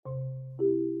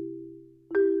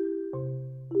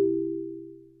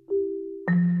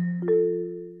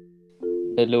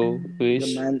Hello, The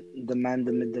Wish. man, the man,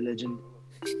 the myth, the legend.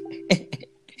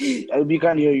 We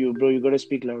can't hear you, bro. You gotta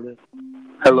speak louder.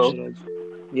 Hello, Siraj.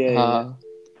 Yeah. Ha.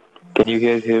 can you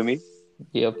guys hear me?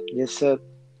 Yep. Yes, sir.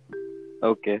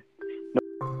 Okay.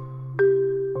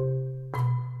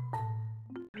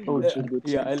 Good shit, good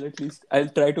Yeah, shit. I'll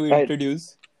try to Right. introduce.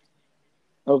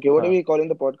 Okay, what are Huh. we calling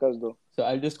the podcast though? So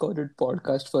I'll just call it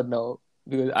podcast for now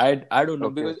because I don't know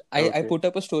Okay. because I Okay. put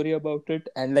up a story about it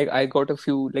and like I got a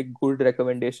few like good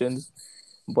recommendations,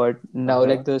 but now Uh-huh.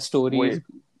 like the story Wait,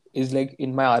 is like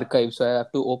in my archive, so I have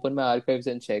to open my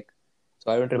archives and check.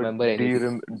 So I don't but remember do you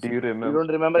anything. do you You remember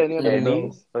don't remember any of the any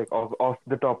endings? No, like off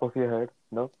the top of your head?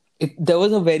 No? there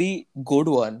was a very good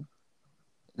one.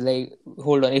 Like,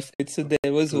 hold on, if it's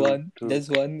there was True, one, true. there's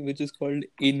one which is called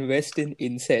Invest in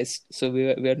Incest. So we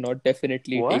are not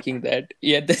definitely What? taking that.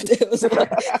 Yeah, there was one.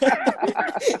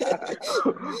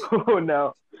 Oh,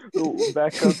 now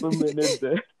back up a minute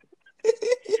there.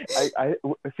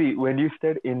 See when you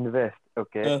said invest,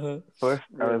 okay. Uh-huh. First,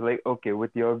 I Yeah. was like, okay,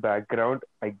 with your background,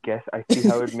 I guess I see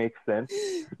how it makes sense.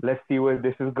 Let's see where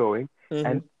this is going. Uh-huh.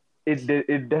 And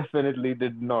it definitely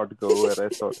did not go where I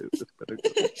thought it was gonna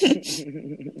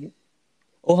go.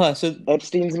 Oh, so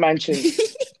Epstein's mansion.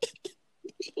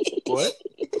 What?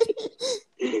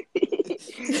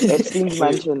 Epstein's Wait,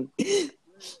 mansion. what?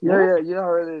 Yeah. You know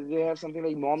how they have something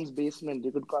like mom's basement.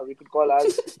 We could call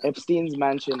ours Epstein's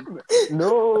mansion.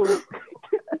 No,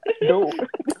 no,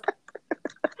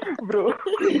 bro.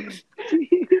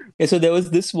 yeah, so there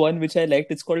was this one which I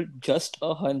liked. It's called Just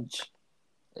a Hunch.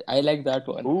 I like that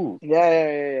one. Ooh,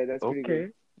 Yeah. That's pretty good.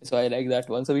 okay. So I like that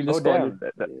one. So we'll Oh just call it. damn,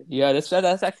 that Yeah, that's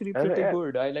actually pretty yeah,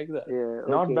 good. I like that. Yeah.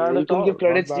 not Okay. bad You at can give all. Not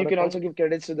credits. You bad can at all. also give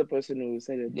credits to the person who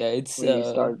said it Yeah, it's when we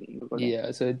start recording.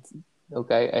 yeah, so it's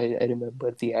okay. I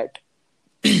remember the ad.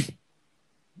 Okay,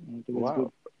 that's good.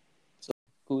 Wow.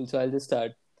 Cool. So I'll just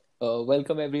start.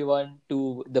 Welcome everyone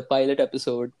to the pilot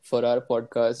episode for our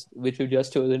podcast, which we've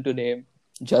just chosen to name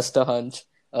Just a Hunch.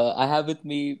 I have with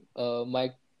me my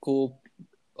co,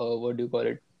 what do you call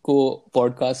it?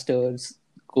 Co-podcasters,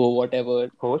 co-whatever,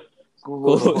 Host,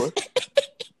 Co-host. co co-host.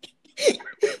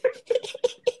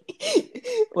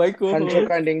 my Hancho co-host,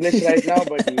 can't English right now,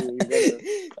 but you gotta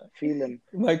feel him.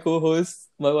 my co-host,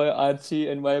 my boy Archie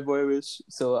and my boy Wish.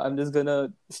 So I'm just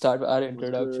gonna start our What's good?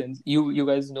 introductions. You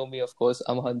guys know me, of course.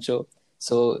 I'm Hancho.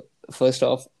 So first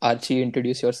off, Archie,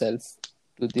 introduce yourself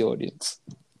to the audience.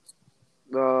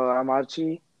 I'm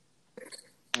Archie,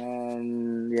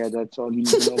 and yeah, that's all you need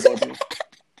to know about me.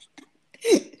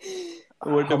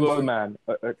 What Humble about man.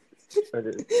 A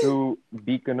true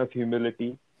beacon of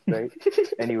humility, right?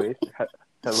 Anyways,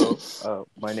 hello.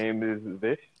 My name is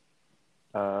Vish.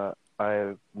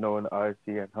 I've known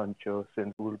Archie and Hancho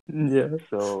since school, yeah,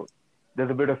 so there's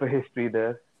a bit of a history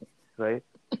there, right?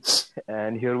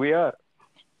 And here we are.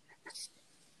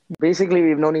 Basically,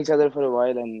 we've known each other for a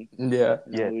while, and yeah.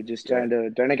 Yes, we're just yes,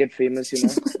 trying to get famous.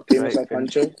 Famous right. of And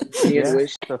Hancho, me and yeah,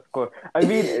 Wish. of course. I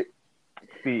mean,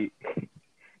 see,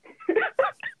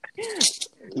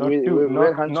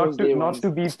 We're Hancho's day not ones. to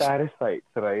be parasites,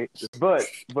 right? But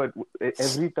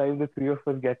every time the three of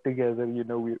us get together,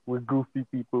 we're goofy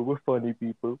people, we're funny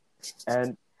people,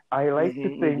 and I like to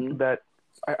think Mm-hmm. that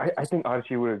I think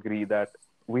Archie would agree that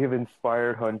we have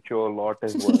inspired Hancho a lot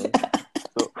as well.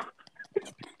 So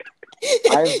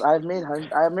I've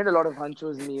made a lot of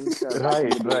Hancho's memes back in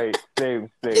the day. right, same.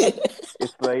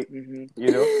 It's like Mm-hmm.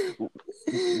 you know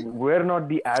we're not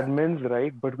the admins,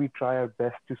 right? But we try our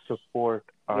best to support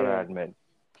our Yeah, admin.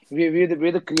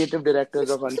 we're the creative directors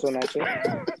of Hancho Nacho.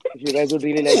 If you guys would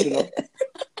really like to know.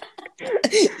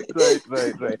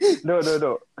 Right.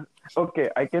 No. Okay,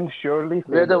 I can surely say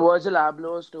We're the this. Virgil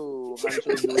Ablohs to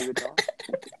Hancho's Louis Vuitton.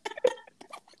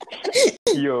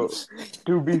 Yo,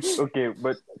 to be okay,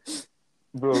 but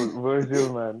bro,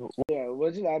 Virgil, man. Yeah,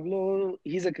 Virgil Abloh,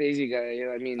 he's a crazy guy.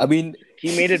 I I mean, mean,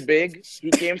 he made it big. He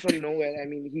came from nowhere. I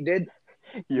mean, he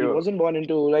Yo, wasn't born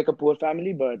into like a poor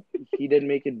family, but he did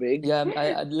make it big. yeah,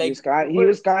 I like, He but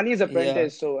was Kanye's yeah,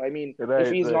 apprentice. So I mean, if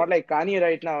right, he's right. not like Kanye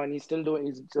right now and he's still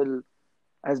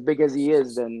as big as he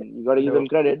is, then you gotta give him No,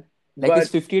 credit. like his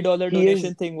But $50 he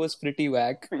donation is. thing was pretty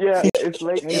whack. yeah, it's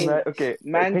like I mean, okay.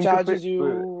 man Think of it. charges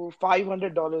you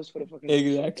 $500 for a fucking picture.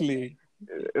 Exactly.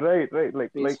 Right.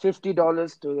 Pays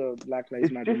 $50 to the Black Lives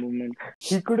It's Matter just movement.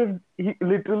 he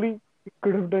literally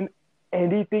could have done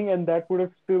anything, and that would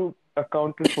have still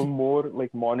accounted for more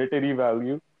like monetary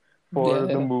value for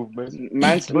the Yeah. movement.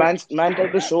 But Man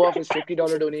tried to show off his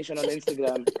 $50 donation on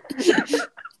Instagram.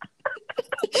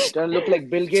 Trying to look like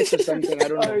Bill Gates or something. I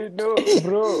don't know. I know,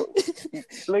 bro.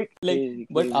 Like, Like,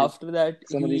 but Crazy. after that,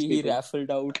 Some of these he people. raffled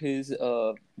out his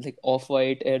like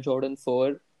Off-White Air Jordan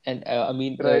 4, And I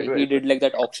mean, Right, he right. did like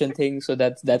that auction thing, so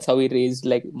that's how he raised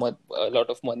like a lot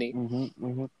of money. Mm-hmm,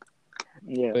 mm-hmm.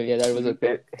 Yeah. But yeah, that was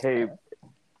okay. Hey,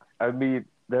 I mean,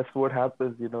 that's what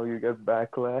happens, you get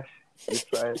backlash. You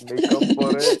try and make up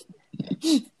for it.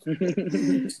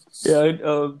 Yeah,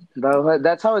 and,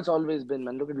 That's how it's always been,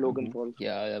 man. Look at Logan Mm-hmm. Paul.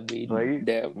 yeah, I mean, Right?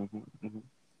 damn. Mm-hmm, mm-hmm.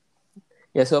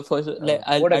 Yeah, so first, like,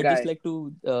 What a I just guy. like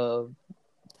to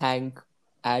thank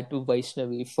add to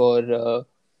Vaishnavi for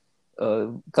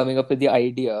coming up with the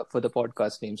idea for the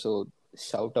podcast name. So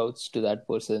shout outs to that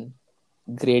person.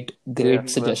 Great, Yeah, great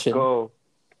let's suggestion. go.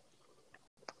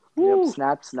 Yep. Woo!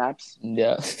 Snaps.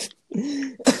 Yeah.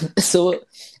 So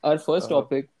our first Uh,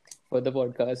 topic for the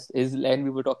podcast is, and we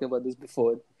were talking about this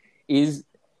before, is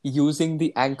using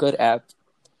the Anchor app.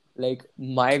 Like,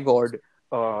 my God.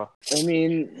 uh, I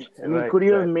mean, right, could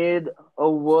you have right. made a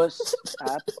worse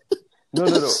app?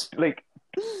 No. Like,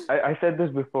 I said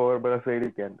this before, but I'll say it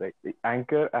again. Like, the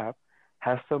Anchor app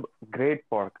has some great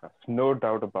podcasts, no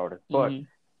doubt about it. But Mhm.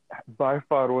 by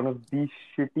far one of the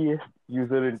shittiest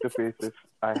user interfaces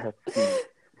I have seen.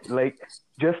 Like,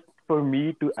 just for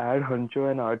me to add Huncho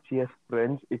and Archie as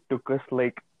friends, it took us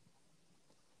like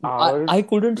hours I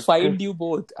couldn't because find you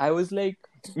both. I was like,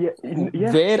 yes,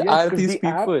 where yes, are because these the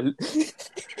app, people?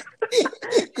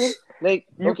 because Like,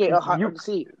 you okay, you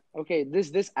see, okay,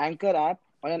 this Anchor app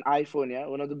on an iPhone, yeah,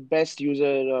 one of the best user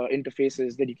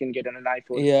interfaces that you can get on an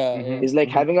iPhone Yeah, hmm yeah. is like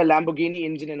hmm having a Lamborghini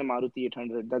engine in a Maruti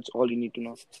 800. That's all you need to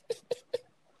know.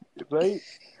 right,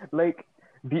 like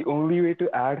the only way to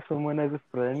add someone as a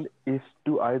friend is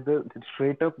to either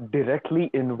straight up directly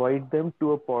invite them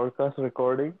to a podcast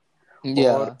recording, or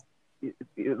Yeah.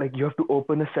 like you have to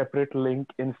open a separate link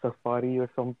in Safari or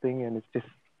something, and it's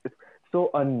so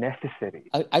unnecessary.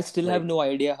 I still have Like, no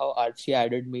idea how Archie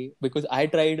added me because I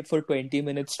tried for 20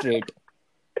 minutes straight.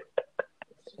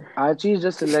 Archie is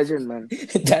just a legend, man.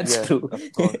 That's yes, true.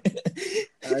 of course,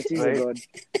 Archie's a right, god.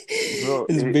 bro.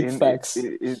 It's big facts.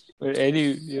 In But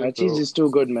any, yeah, Archie's so just too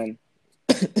good, man.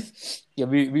 yeah,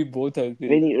 we both agree.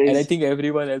 And I Anyways, think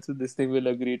everyone else in this thing will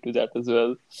agree to that as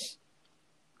well.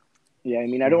 yeah, I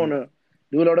mean, I don't mhm. want to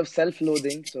do a lot of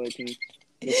self-loathing, so I think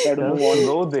let's try to move on.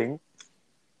 Self-loathing.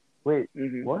 Wait,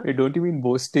 hmm what? Hey, don't you mean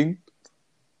boasting?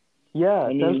 Yeah,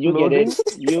 I mean, you get it. self-loathing.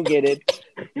 You get it.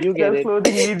 You get it.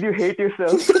 Self-loathing means you hate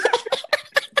yourself.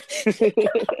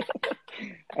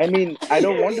 I mean, I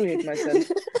don't want to hate myself.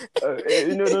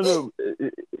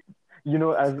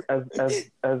 No.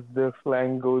 As the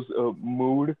slang goes,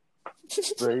 mood,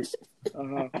 right?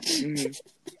 Uh-huh.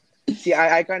 See,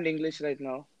 I can't English right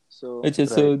now, so Which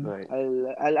is Right, so. right.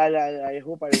 I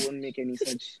hope I won't make any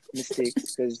such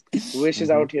mistakes because Wish is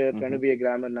Mm-hmm, out here trying to mm-hmm. be a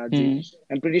grammar Nazi. Hmm.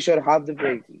 I'm pretty sure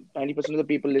 90% of the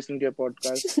people listening to your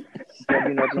podcast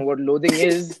probably not know what loathing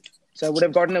is. So I would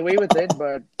have gotten away with it,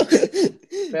 but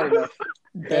fair enough.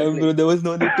 Fair Damn, play. bro, there was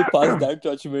no need to pass that I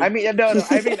judgment. mean, no.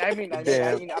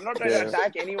 Damn, I'm not trying to damn.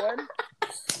 attack anyone.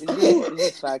 It's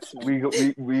just facts, man.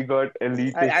 We got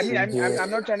elitists in here. I'm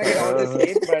not trying to get all this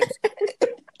hate, but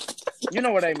you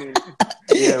know what I mean.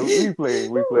 Yeah, we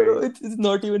playing. Bro, it's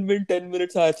not even been 10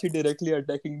 minutes. Archie directly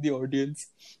attacking the audience.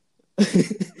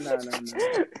 No.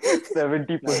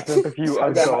 70% of you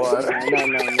are Gawar.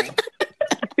 No.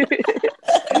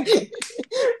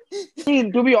 I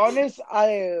mean, to be honest,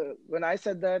 when I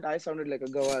said that, I sounded like a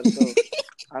Gawar. So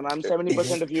I'm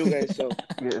 70% of you guys. So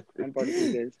Yes, I'm part of you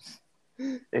guys,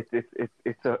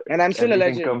 it's a and I'm still a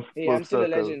everything legend. comes Hey, full I'm still a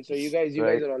circle, legend. So you guys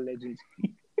right? are all legends.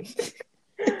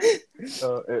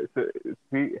 So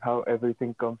see how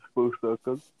everything comes full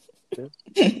circle. Yeah?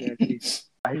 Exactly.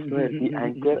 I swear, the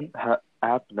Anchor app,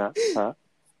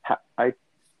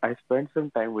 I spent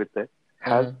some time with it.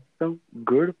 Has Uh-huh. some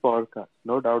good podcasts,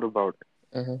 no doubt about it.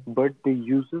 Uh-huh. But the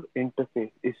user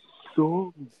interface is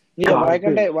so Yeah,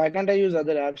 garbage. why can't I use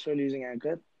other apps while using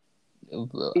Anchor?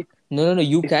 It, No.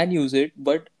 You it's can use it,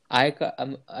 but I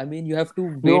mean, you have to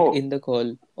wait no, in the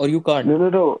call, or you can't.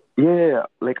 no. Yeah.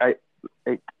 Like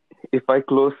if I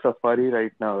close Safari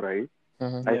right now, right?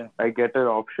 Uh-huh. Yeah. I get an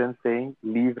option saying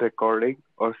leave recording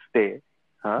or stay.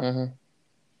 Huh? Uh-huh.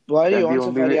 Why are That's you the on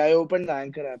only Safari? way. I opened the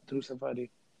Anchor app through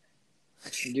Safari.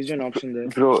 It gives you an option there.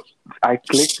 Bro, I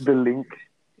clicked the link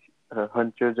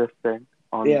Hunter just sent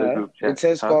on the Yeah, group it chat.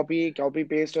 says Huh? copy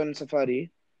paste on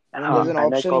Safari, and then there's an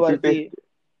And I option copy paste.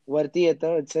 Varti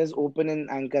eta. It says open in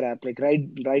Anchor app, like right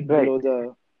Right. below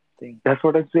the thing. That's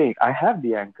what I'm saying. I have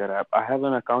the Anchor app. I have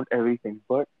an account, everything,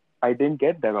 but I didn't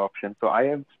get that option. So I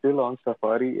am still on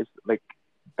Safari. It's like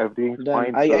everything's Done.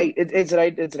 fine. So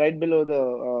It's right below the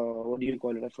what do you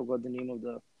call it? I forgot the name of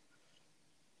the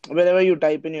wherever you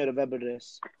type in your web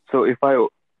address. so if I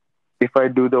if I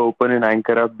do the open in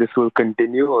Anchor app, this will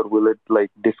continue, or will it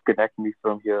like disconnect me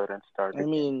from here and start I again?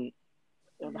 mean,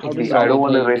 how It does will See, it I don't work?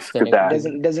 want to probably risk disconnect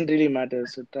that. you. Doesn't really matter.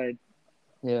 So try it.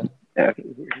 Yeah. Yeah.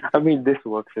 I mean, this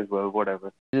works as well.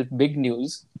 Whatever. The big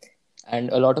news, and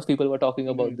a lot of people were talking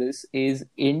about Mm-hmm. this, is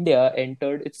India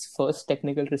entered its first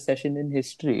technical recession in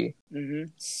history. Mm-hmm.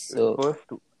 So, First,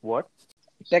 what?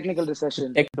 Technical so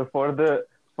recession. tech, So for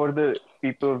the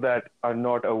people that are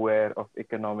not aware of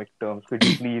economic terms, could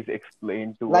you please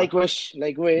explain to us?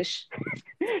 Like wish.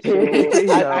 So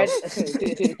Hey, I'll now,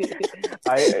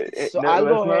 so no, I'll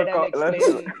let's go ahead not and call, let's.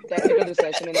 explain technical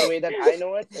recession in the way that I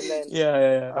know it, and then yeah,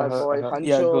 yeah, yeah. our boy Yeah, go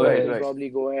Hancho Right, will ahead. right, probably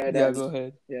go ahead Yeah, and go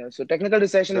ahead. yeah. So technical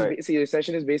recession is right.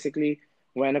 recession is basically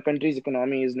when a country's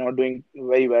economy is not doing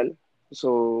very well.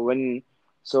 So when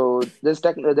there's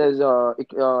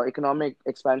economic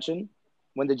expansion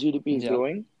when the GDP is Yeah,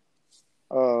 growing,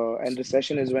 and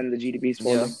recession is when the GDP is yeah,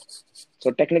 falling.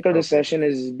 So technical Okay. recession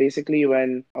is basically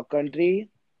when a country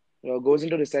goes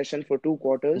into recession for 2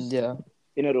 quarters yeah.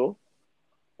 in a row.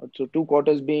 So 2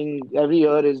 quarters being every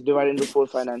year is divided into four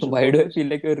financial Why do I quarters. feel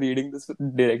like you're reading this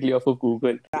directly off of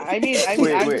Google? I mean,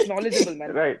 Wait, I'm just wait. knowledgeable,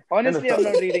 man. Right. No, no. Honestly, I'm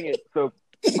not reading it. So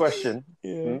question.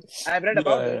 Yeah, Hmm? I've read yeah,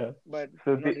 about it, yeah. but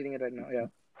So I'm not the reading it right now. Yeah.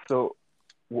 so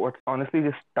what honestly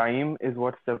this time is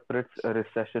what separates a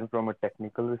recession from a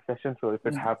technical recession. So if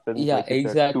it happens Yeah, like you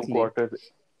said, two exactly. quarters,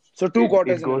 So two it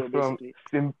quarters in a goes row, from basically.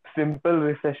 simple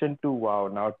recession to wow,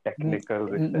 now technical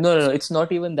No, no, recession. no. It's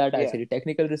not even that Yeah. actually.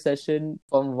 Technical recession,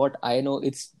 from what I know,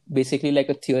 it's basically like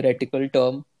a theoretical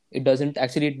term. It doesn't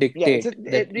actually Yeah. dictate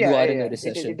that you are in a It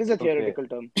recession. is a Okay. theoretical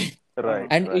term. Uh-huh. Right,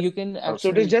 And right. you can So it Okay. is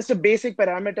actually, just a basic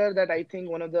parameter that I think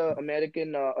one of the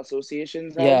American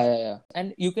associations yeah, has. yeah, yeah.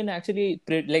 And you can actually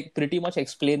pretty much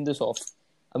explain this off.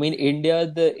 I mean, India,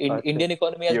 Okay. Indian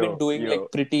economy has been Yo, doing yo.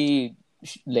 like pretty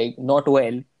like not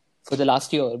well for the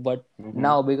last year, but Mhm.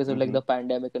 now because of like Mhm. the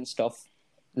pandemic and stuff,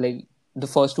 like the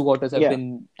first 2 quarters have Yeah.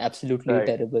 been absolutely Right,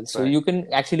 terrible. So right. you can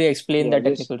actually explain Yeah. that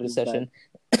technical Just bad. recession.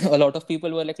 A lot of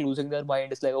people were like losing their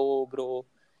mind. It's like, oh, bro,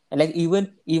 and like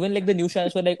even like the news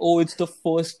channels were like, oh, it's the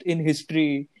first in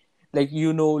history. Like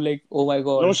like oh my No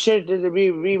god. shit.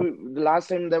 The last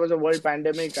time there was a world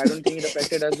pandemic, I don't think it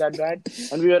affected us that bad,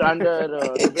 and we were under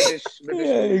the British Yeah,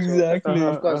 rule. So exactly.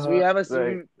 of course we have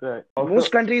Right, right. most Also,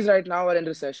 countries right now are in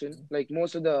recession. Like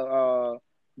most of the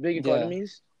big Yeah.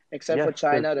 economies, except yes, for because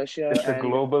China, Russia, it's a and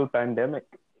global pandemic.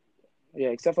 yeah,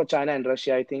 except for China and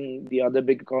Russia, I think the other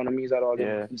big economies are all in.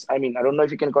 Yeah, I mean, I don't know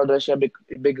if you can call Russia a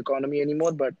big economy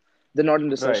anymore, but they're not in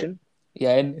right. recession.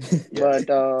 Yeah, and Yes.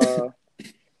 But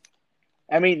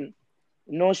I mean,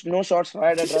 no shots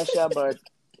fired at Russia, but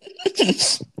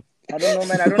I don't know,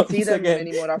 man. I don't see once them again,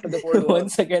 anymore after the Cold War.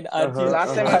 once again, The Archie's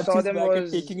last time I saw Archie's them back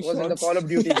at taking was in the Call shots. of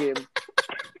Duty game.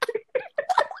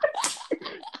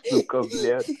 Suka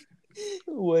Blair.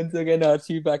 Once again,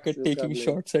 Archie back at So taking probably.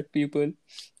 shots at people.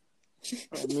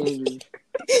 I mean,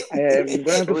 I am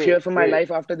gonna have to Wait, fear for my wait.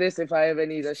 life after this if I have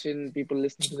any Russian people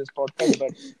listening to this podcast.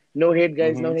 But no hate,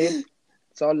 guys. No Mm-hmm. hate.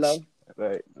 It's all love.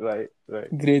 Right, right,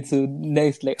 right. Great. So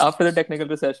next, like after the technical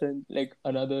recession, like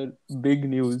another big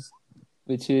news,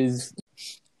 which is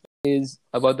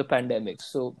about the pandemic.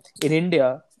 So in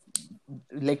India,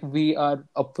 like we are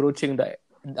approaching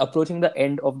the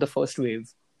end of the first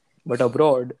wave, but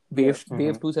abroad, Yeah. Mm-hmm.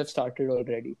 wave twos have started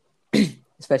already.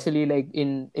 Especially like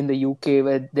in the UK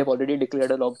where they've already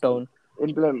declared a lockdown.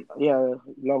 Yeah,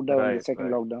 lockdown, the Right,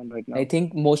 second right. lockdown right I now.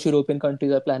 think most European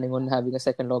countries are planning on having a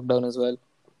second lockdown as well.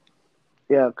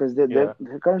 Yeah, because Yeah.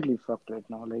 they're currently fucked right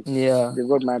now. Like Yeah. they've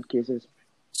got mad cases,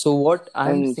 So what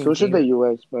I'm and so should the thinking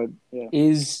US. But yeah,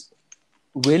 is,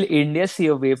 will India see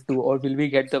a wave two, or will we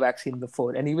get the vaccine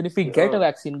before? And even if we get a Oh,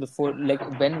 vaccine before, like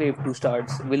when wave two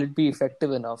starts, will it be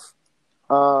effective enough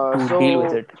to deal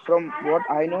with so it? from what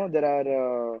I know, there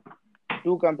are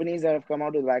two companies that have come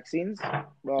out with vaccines.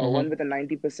 One Mm-hmm. with a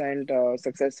 90%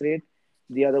 success rate,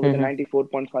 the other with a Mm-hmm.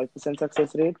 94.5%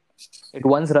 success rate. It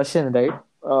one's Russian, right?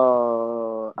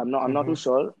 I'm not too mm-hmm.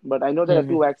 sure, but I know there are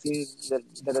two Mm-hmm. vaccines that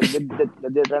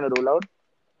they're trying to roll out.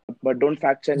 But don't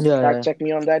Yeah, fact yeah, check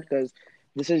me on that because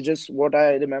this is just what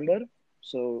I remember.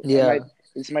 So yeah.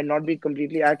 this might not be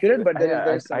completely accurate, but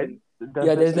there is I some Yeah, that's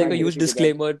the there's thing. like a Like, huge accuracy to that.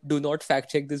 disclaimer. Do not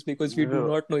fact check this because we do no,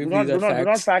 not know if these are Do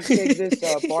not facts. fact check this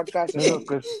podcast at no, all.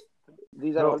 because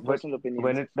These are no, all but personal when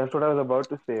opinions. it that's what I was about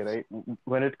to say, right?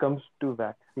 When it comes to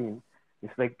vaccine,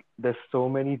 it's like there's so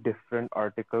many different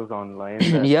articles online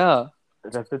that Yeah,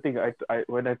 that's the thing. I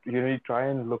when I you try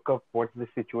and look up what's the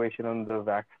situation on the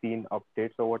vaccine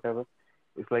updates or whatever,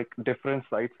 it's like different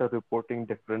sites are reporting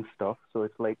different stuff. So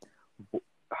it's like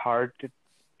hard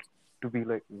to be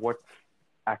like what's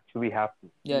actually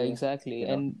happen. Yeah, Yeah. exactly. You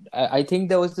know? And I think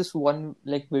there was this one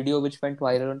like video which went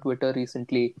viral on Twitter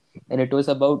recently, and it was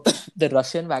about the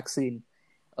Russian vaccine.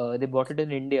 They bought it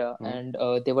in India, Hmm. and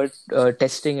they were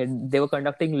testing it. They were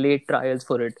conducting late trials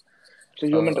for it. So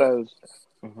human Uh, trials.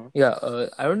 Hmm. yeah,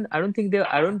 I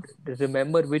don't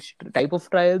remember which type of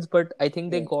trials, but I think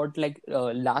they Yeah. got like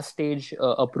last stage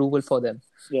approval for them.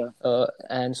 Yeah.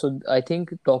 And so I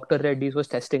think Dr. Reddy's was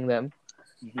testing them.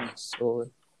 Hmm. So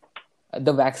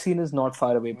the vaccine is not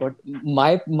far away, but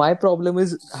my problem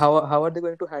is how are they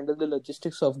going to handle the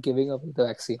logistics of giving away the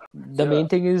vaccine? The Yeah. main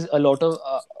thing is a lot of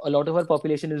our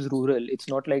population is rural. It's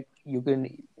not like you can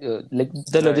like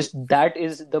the Right. that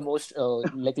is the most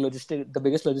like logistic the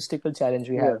biggest logistical challenge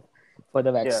we Yeah. have for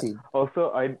the Yeah. vaccine. Also,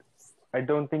 I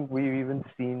don't think we've even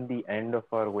seen the end of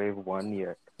our wave one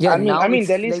yet. Yeah, I now mean, it's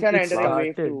Delhi's like kind of it entering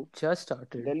wave started, two. just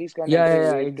started. Delhi's kind of Yeah, entering yeah,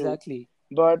 yeah, wave two. exactly.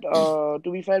 But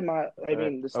to be fair, I Right.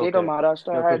 mean, the state of Okay.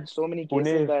 Maharashtra No, because had so many cases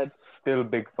Pune is that still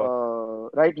big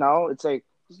fuck. right now it's like,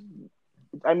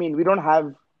 I mean, we don't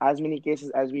have as many cases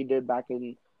as we did back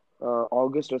in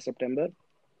August or September.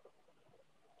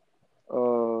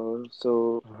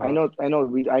 So Uh-huh. I know.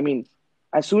 I mean,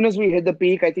 as soon as we hit the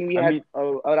peak, I think we I had mean,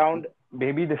 around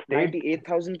maybe the state.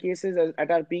 98,000 cases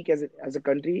at our peak as a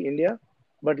country, India.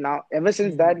 But now, ever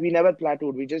since Mhm. that, we never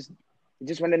plateaued. We just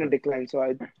went in a decline. So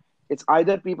it's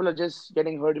either people are just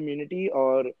getting herd immunity,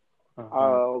 or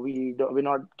Uh-huh. we're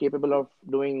not capable of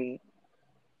doing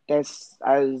tests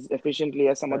as efficiently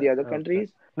as some of the other Okay.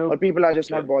 countries, No. or people are just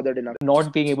Yeah. not bothered enough.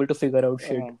 Not being able to figure out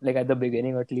shit Uh, like at the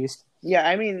beginning at least. yeah,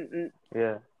 I mean,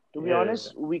 Yeah. to be Yeah.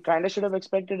 honest, we kind of should have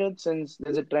expected it since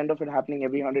there's a trend of it happening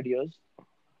every 100 years.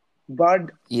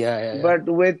 But Yeah, yeah, yeah.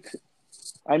 but with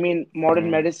I mean modern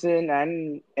Mm. medicine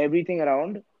and everything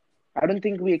around, I don't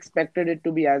think we expected it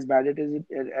to be as bad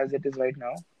as it is right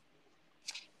now.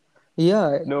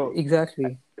 Yeah, No.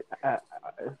 exactly. Uh,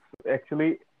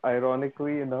 actually,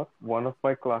 ironically enough, one of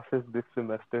my classes this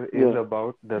semester is Yeah.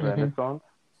 about the Mm-hmm. Renaissance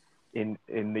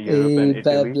in the Europe and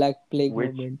Italy, Black Plague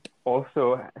which movement. also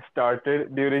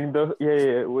started during the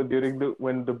during the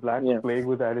when the Black Yeah. Plague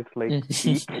was at its like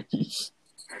peak. Mhm.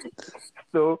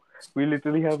 So we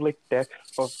literally have like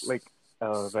texts of like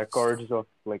records of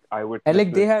like And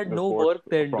like they eyewitnesses had no reports work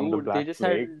then, from the dude. Black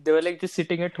Plague. They were like just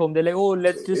sitting at home. They're like, oh,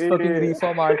 let's just fucking Eh,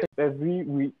 reform art.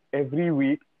 every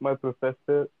week, my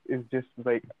professor is just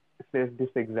like says this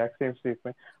exact same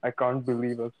statement. I can't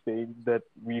believe I'm saying that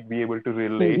we'd be able to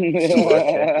relate to a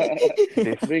text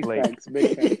this Big like facts,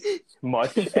 big facts.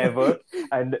 much ever,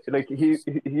 and like he's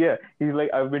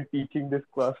like, I've been teaching this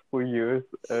class for years.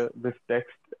 This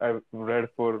text I've read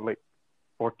for like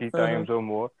 40 Uh-huh. times or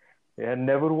more, and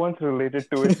never once related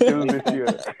to it till Big this facts.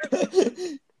 year.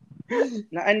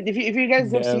 Now, and if you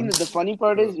guys have seen Damn. it, the funny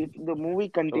part So is the movie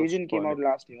so Contagion came funny. out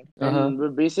last year, Uh-huh. and we're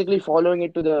basically following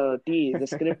it to the T, the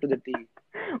script to the T.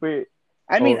 Wait,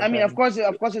 I mean, damn. of course,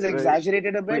 it's Right.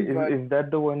 exaggerated a Wait, bit, but is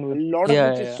that the one a with lot of Yeah,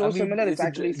 which yeah, is yeah. so I mean, similar, it's it's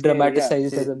actually scary. Yeah,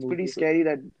 dramatized as it, a it's pretty movie. scary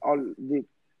that all the.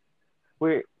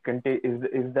 wait,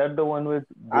 is that the one with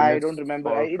I Gwyneth don't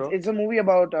remember. Paltrow? It's a movie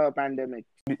about a pandemic.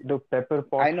 The Pepper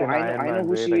Potts in Iron I know Man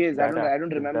who way, she like is. that I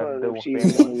don't is that remember if the she is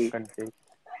same in the one? movie. Contain.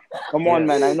 Come on, Yeah.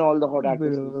 man. I know all the hot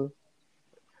actresses, Bro.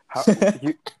 How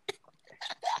you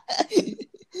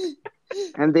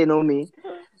and they know me,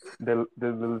 the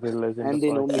legend and of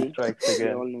they know Archie me. strikes They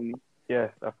again. all know me.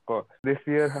 Yes, of course. This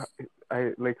year,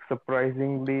 I like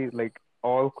surprisingly like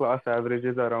all class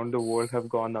averages around the world have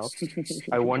gone up.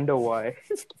 I wonder why.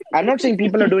 I'm not saying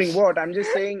people are doing what. I'm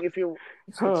just saying it's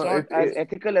Huh? not as It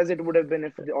ethical as it would have been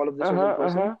if all of this was in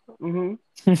person.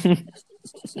 Mm-hmm.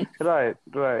 Right.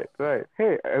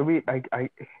 Hey,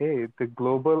 hey, the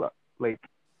global like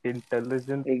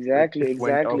intelligence like Exactly, just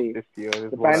went up exactly. this year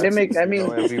is The what I pandemic, feel. I You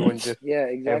know, mean, yeah,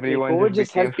 exactly. everyone COVID just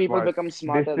just became helped people smart. become This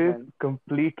smarter, is man.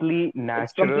 completely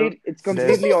natural. It's There's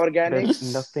completely organic,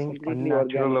 nothing completely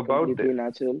unnatural organic, about completely this.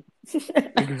 natural.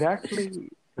 Exactly.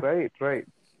 Right.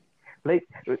 Like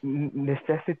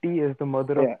necessity is the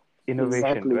mother of Yeah, innovation,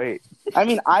 exactly. right? I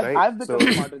mean, Right. I've So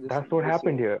become smarter that's what this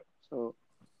happened year. here. So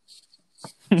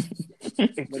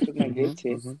that's what my Mm-hmm, grades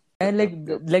say. mm-hmm. And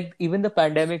Yep. like even the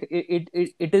pandemic,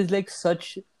 it is like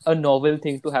such a novel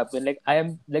thing to happen. Like I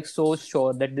am like so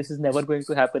sure that this is never going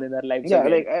to happen in our lives Yeah,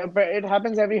 again. like but it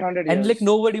happens every 100 years. And like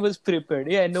nobody was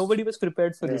prepared. Yeah, nobody was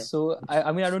prepared for Yeah. this. So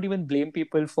I mean I don't even blame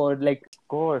people for like. Of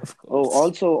course, Of Oh,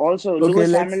 course. also, Okay, Lewis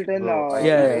let's. Hamilton bro. Yeah,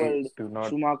 yeah, I equaled do not.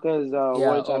 Schumacher's yeah.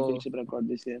 world Oh, championship record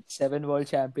this year. 7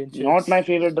 world Not my championships.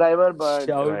 favorite driver, but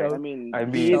Shout Right. I out, mean, I he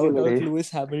is mean, a shout out legend. Lewis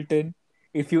Hamilton.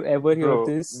 If you ever hear bro.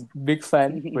 this, big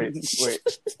fan. Wait.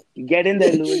 Get in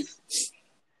there, Lewis.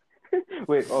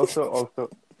 Wait. Also.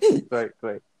 Right.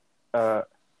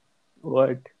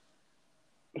 What?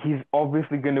 He's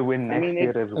obviously going to win I next mean,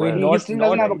 year as I mean, well. he not still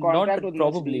doesn't not have a Right? contract with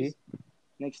probably. Mercedes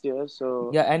next year, so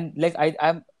Yeah, and like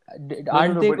I'm, No,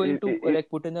 aren't they but going to like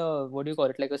put in a, what do you call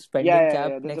it, like a spending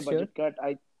cap There's a next year? budget cut.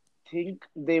 I think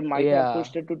they might have Yeah.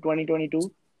 pushed it to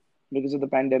 2022 because of the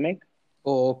pandemic.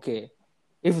 Oh, okay.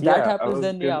 If that yeah, I happens, was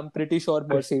then yeah, gonna, I'm pretty sure cause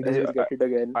Mercedes will get it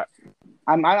again.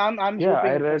 I'm yeah,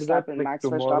 I hoping read that Verstappen, like Max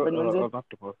tomorrow, Verstappen wins it, not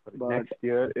tomorrow, sorry, but next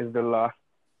year is the last.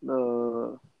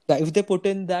 uh, Yeah, if they put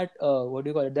in that what do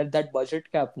you call it, that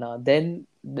budget cap now, then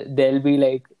there'll be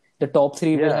like the top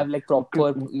three will Yeah, have like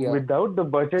because proper, yeah. without the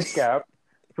budget cap,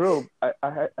 bro,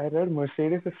 I read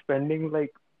Mercedes is spending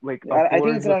like I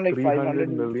think it's upwards of around like 300 500,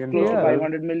 million close to Yeah. dollars,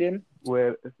 500 million.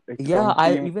 where like Yeah,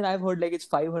 some team, I've heard like it's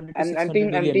 500 to And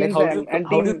 600 million. Like how do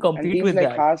you teams compete with like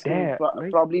that? Haas can yeah,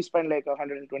 like probably spend like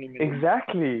 120 million.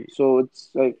 exactly, So it's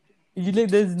like, Like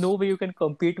there's no way you can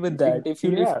compete with that. yeah, If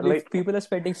like people are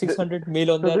spending the 600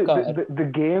 mil on so their car. the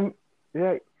game,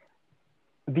 yeah,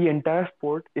 the entire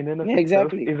sport in and of yeah,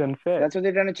 itself exactly. is unfair. That's what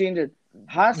they're trying to change it.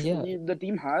 Haas, Yeah. the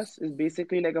team Haas is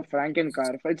basically like a Franken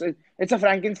car. It's a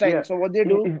Frankenstein. Yeah, So what they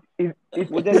do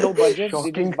with their low it's budget, they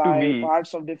shocking just to buy me,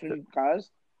 parts of different cars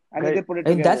and then guys. they put it I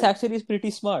mean, that's together. actually is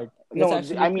pretty smart. That's No,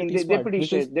 actually I mean pretty they're smart pretty because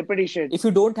shit. They're pretty shit. if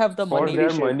you don't have the For money, Pretty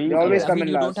their shit. money, They always I come mean,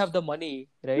 in you don't last. have the money,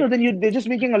 No, right? then they're just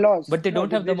making a loss. But they No,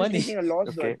 don't have the they're just money. making a loss.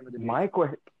 okay. At the end of the day. My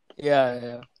question, Yeah,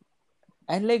 yeah.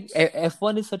 And like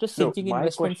F1 is such a no, sinking my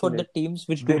investment for question the is teams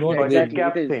which do this not Yeah, budget win. exactly. It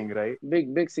cap is thing, right?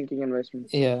 big sinking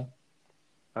investment. Yeah.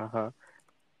 Uh-huh.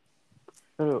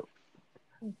 So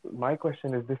my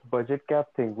question is this budget cap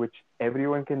thing, which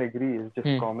everyone can agree is just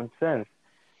Hmm. common sense,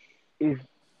 is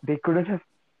they couldn't have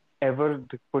ever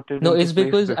put it No, into it's place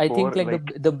because I think before, like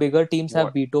like the bigger teams have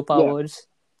what? veto Yeah, powers,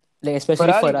 like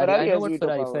especially Ferrari. I Ferrari know has what veto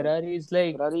Ferrari. power. Ferrari is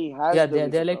like, Ferrari has yeah, the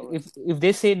they're veto like power. if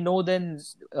they say no, then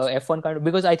F1 can't,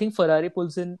 because I think Ferrari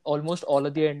pulls in almost all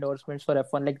of the endorsements for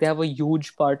F1. Like they have a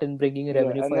huge part in bringing in Yeah,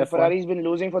 revenue and for then F1. Ferrari's been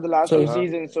losing for the last So two if Uh-huh.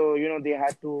 seasons, so they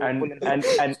had to pull And in and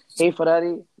support. and Hey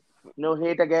Ferrari, no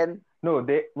hate again. no,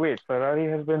 they wait. Ferrari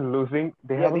has been losing.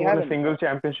 They Yeah, they haven't won a haven't. single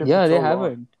championship for yeah, so they long.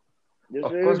 haven't.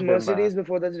 Of It was course, they're Mercedes. mad.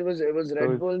 Before that, it was So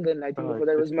Red Bull. Then I think before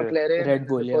that it was it's McLaren, Red and then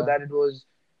Bull, before yeah. that it was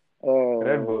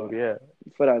Red Bull, yeah,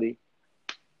 Ferrari.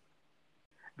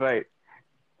 right.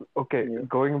 Okay, Yeah.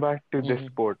 going back to this Hmm.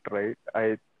 sport, right?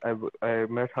 I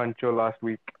met Hancho last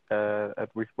week. As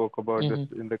we spoke about this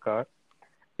Hmm. in the car,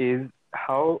 is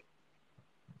how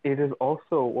it is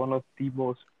also one of the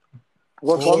most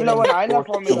Well, Formula boring One. I love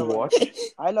sports to Formula One. watch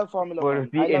I love Formula for One.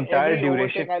 I the love entire every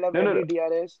overtake. duration. I love No, no, every no,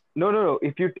 DRS. no.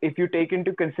 If you take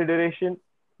into consideration,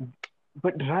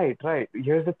 but right.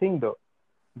 Here's the thing, though.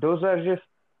 Those are just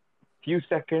few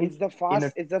seconds in a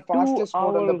It's the fastest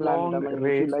sport on the 2 hour planet. I long mean, if you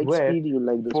race like where speed, you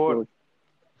like the for sport.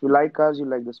 If you like cars, you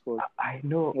like the sport. I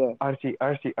know Yeah,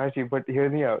 Archie, but hear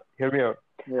me out.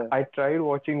 yeah, I tried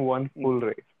watching one full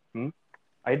race.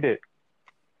 I did.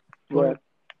 yeah.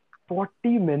 For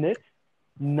 40 minutes,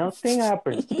 nothing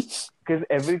happened because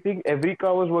every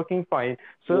car was working fine.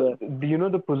 So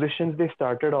the positions they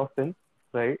started off in,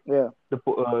 right? Yeah,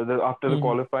 After the Hmm.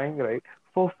 qualifying, right?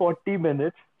 For 40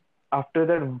 minutes, after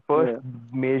that first yeah.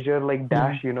 major like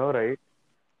dash, right?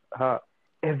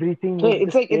 Everything Okay,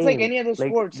 was the it's like same. any other Like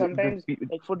sport. Sometimes,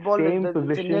 like football, same it's a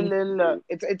positions. nil-nil. Yeah,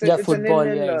 It's a football,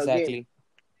 yeah, nil-nil game. exactly.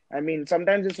 I mean,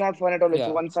 sometimes it's not fun at all. It's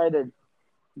Yeah, one-sided.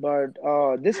 But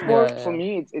this yeah, sport for yeah.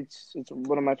 me, it's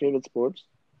one of my favorite sports.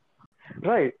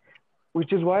 Right.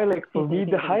 Which is why, like, for me,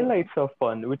 the highlights are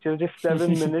fun, which is just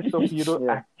 7 minutes of, Yeah,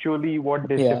 actually what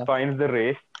Yeah. defines the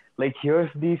race. Like, here's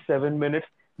these 7 minutes,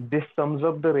 this sums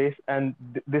up the race, and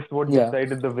this what Yeah.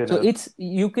 decided the So winner. it's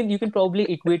you can probably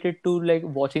equate it to like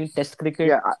watching Test cricket.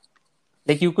 yeah,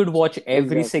 Like you could watch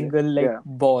every exactly. single like Yeah,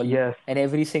 ball Yes. and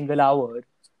every single hour.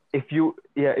 If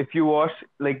you watch,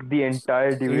 like, the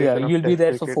entire Yeah, duration of you'll be Test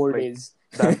there for cricket, 4 like, days.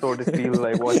 that's what it feels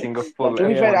like watching a yeah. full To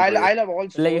be fair, F1 race. I love all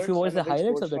Like if you sports. watch I'm the a big highlights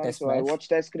sports of the fan, Test so I match. watch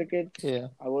Test cricket. Yeah,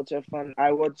 I watch F1.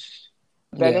 I watch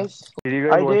yeah, tennis. Did you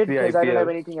guys I watch did the because I didn't have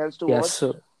IPL? anything else to yeah. watch.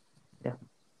 So yeah,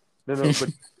 No, but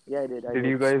Yeah, I did. did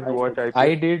you guys watch did. I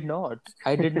IPL? did not.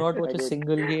 I did not watch I a did.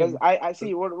 single Because game. I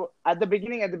see what at the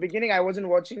beginning I wasn't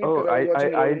watching it Oh, because I was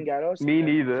watching Roland Garros. me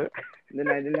neither. Then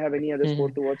I didn't have any other Mhm.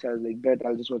 sport to watch. I was like, bet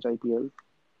I'll just watch IPL.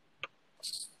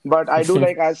 But I do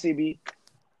like RCB.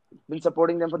 Been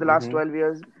supporting them for the last Mhm. 12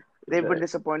 years. They've been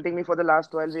disappointing me for the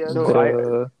last 12 years. No, So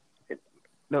Bruh. it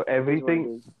is what everything.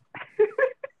 it is.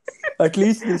 At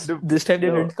least this time they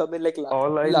No, didn't come in like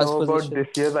all I last know about position. this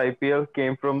year's IPL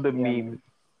came from the Yeah, memes. man.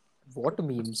 What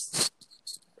memes?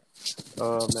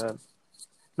 Oh man,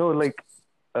 no, like,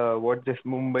 what just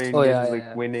Mumbai Oh Indians yeah.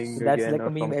 like winning So that's again like a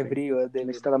or meme something. every year. They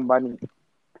win. Mr. Ambani.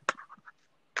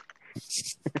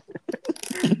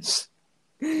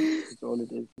 That's all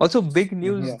it is. Also, big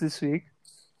news Yeah. this week.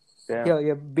 Damn.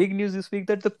 Yeah, big news this week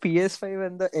that the PS5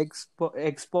 and the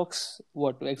Xbox,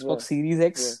 Yeah. Xbox Series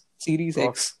X, Yeah. Series Oh.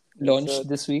 X Yes, launched sir.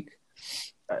 this week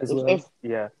as If, well. if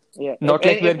Yeah. yeah, Not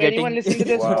like we're if anyone getting, listening to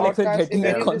this Wow. not like we're podcast, getting if a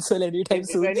any of this, console anytime if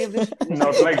soon. any of this, Not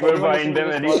listen, like if we're anyone buying listening to them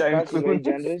this anytime podcast is very soon.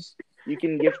 generous, you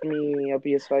can gift me a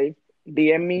PS5.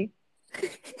 DM me.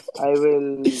 I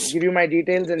will give you my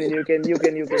details, and then you can gift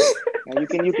me a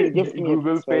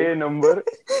Google PS5. Pay number.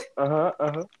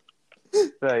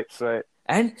 Right.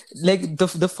 And like the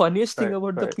funniest thing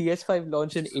about the Right. PS5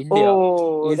 launch in India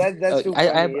Oh, is that's too I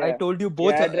funny. I Yeah, told you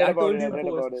both. yeah, I'd read I about told it. you I'd read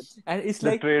both, about it. and it's The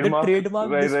like the trademark.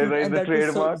 trademark Right. dispute, and The that is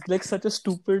so, trademark. like such a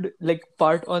stupid like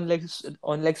part on like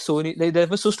Sony. Like that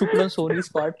was so stupid on Sony's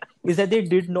part is that they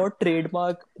did not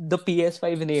trademark the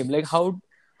PS5 name. Like how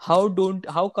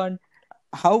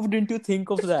didn't you think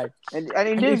of that? And And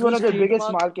India is it one was of their biggest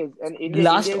trademarked markets, and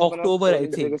last India is one of October, I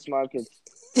Sony's think. biggest markets.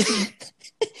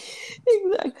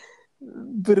 Exactly.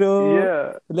 Bro,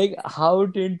 Yeah. like how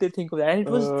didn't they think of that? And it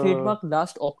was Uh, trademarked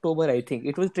last October, I think.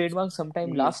 It was trademarked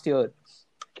sometime Mhm. last year.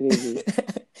 Crazy,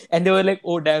 And they were like,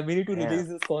 oh damn, we need to damn. release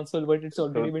this console, but it's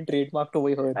already So been trademarked over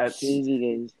here. at crazy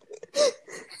guys.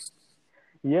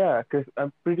 yeah, because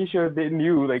I'm pretty sure they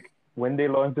knew like when they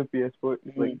launched the PS4,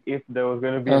 like Mhm. if there was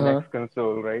gonna be a Uh-huh. next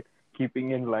console, right?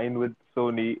 Keeping in line with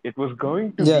Sony, it was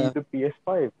going to be Yeah. the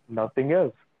PS5, nothing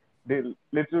else. They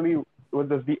literally was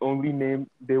the only name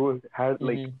they had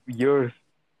like Hmm. years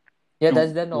Yeah,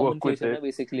 that's to their work with nomenclature, it,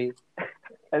 basically.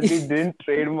 and they didn't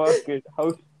trademark it.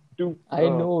 How stupid! I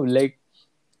know, like,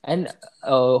 and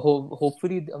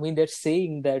hopefully, I mean, they're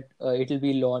saying that it'll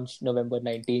be launched November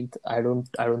 19th. I don't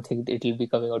think it'll be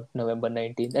coming out November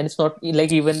 19th. And it's not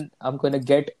like even I'm gonna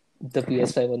get the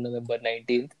PS5 on November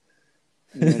 19th.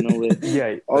 No way.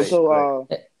 Yeah, Also,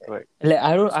 right. Like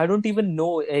I don't even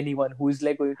know anyone who is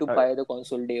like going to buy the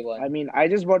console day I one. mean, I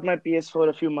just bought my PS4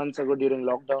 a few months ago during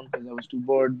lockdown because I was too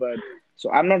bored. But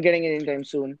so I'm not getting it anytime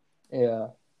soon. Yeah,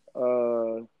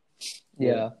 Uh,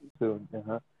 yeah. Soon.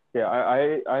 Yeah,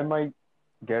 I might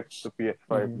get the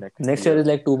PS5 Mhm. next Next year year. is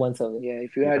like 2 months away. yeah.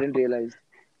 If you Yeah. hadn't realized,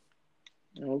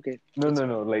 okay,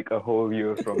 No, like a whole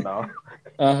year from now.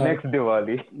 Uh-huh. Next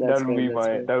Diwali. that's fair. That's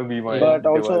fair. That'll be my Yeah. But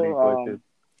also, Diwali purchase.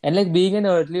 And like being an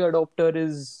early adopter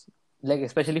is like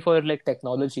especially for like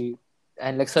technology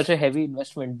and like such a heavy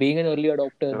investment. Being an early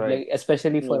adopter, Right. like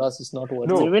especially for yeah, us, is not worth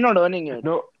No. it. we're not earning it.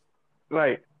 No,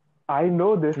 right. I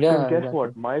know this Yeah, because guess exactly.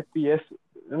 what?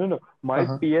 My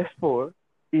Uh-huh. PS4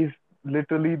 is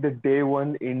literally the day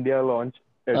one India launch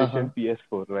edition Uh-huh.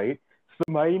 PS4, right? So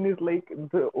mine is like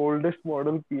the oldest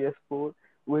model PS4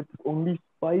 with only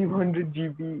 500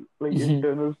 GB like Mhm.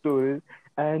 internal storage,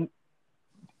 and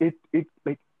it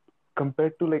like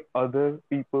compared to like other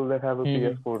people that have a Mhm.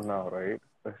 PS4 now, right?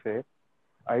 I say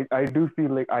I do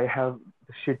feel like I have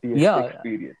the shittiest Yeah,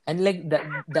 experience. and like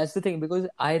that's the thing because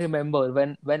I remember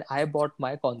when I bought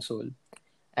my console,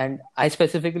 and I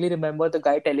specifically remember the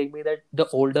guy telling me that the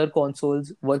older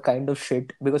consoles were kind of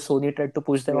shit because Sony tried to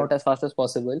push them Yeah, out as fast as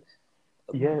possible.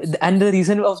 Yeah, And the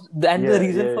reason for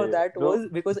yeah. that No, was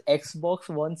because Xbox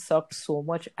One sucked so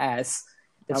much ass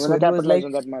that I'm gonna Sony was capitalize like,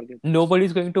 on that market.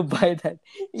 nobody's going to buy that.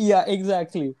 Yeah,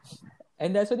 exactly.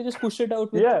 And that's why they just pushed it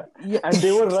out with yeah, and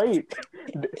they were right.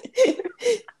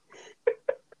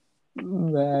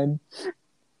 Man.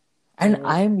 And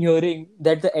I'm hearing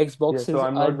that the Yeah, Xboxes so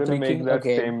I'm are not gonna make breaking that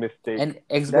again, same mistake. and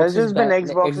There's Xbox is just been back.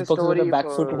 Like Xbox's Xbox is on the story back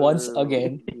foot once for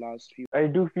again. last few. I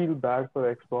do feel bad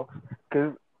for Xbox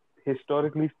because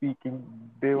historically speaking,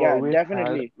 they've Yeah, always had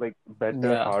definitely. like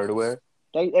better Yeah, hardware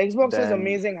Like Xbox has than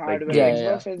amazing like hardware. games.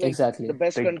 Xbox has like the exactly.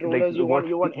 best Like controllers. You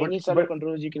want any set of but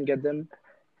controllers, you can get them.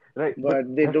 right, but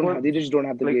But they that's don't what have. They just don't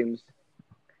have the like games.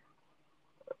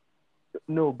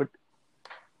 no, but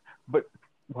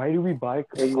why do we buy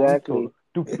a Exactly. console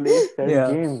to play said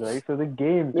Yeah, games, right? So the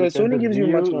games, Yeah, which are the Sony gives you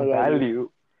much real more value.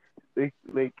 value,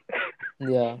 like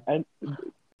yeah. and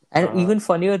And even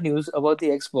funnier news about the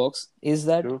Xbox is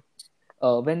that true.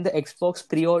 when the Xbox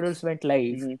pre-orders went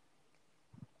live, Hmm.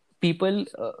 people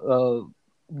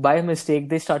by mistake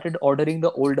they started ordering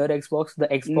the older Xbox, the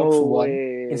Xbox No One,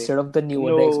 way. instead of the new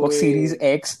one, the No Xbox Series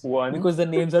way. X, One, because the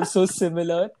names are so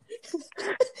similar.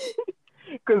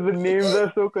 because the names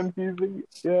are so confusing.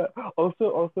 Yeah.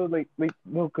 Also, like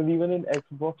no, because even in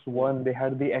Xbox One, they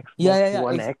had the Xbox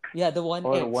One X Yeah, the One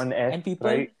or X, One S, and people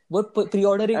right? were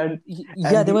pre-ordering. And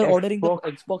Yeah, they the were ordering the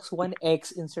Xbox, Xbox One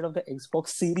X instead of the Xbox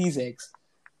Series X.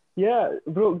 yeah,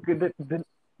 bro,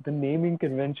 the naming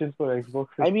conventions for Xbox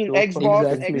is I mean, so fucking Xbox,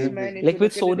 Exactly. X-Men. confusing. If you Like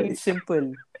with look at Sony, it, it's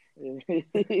simple.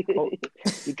 Oh,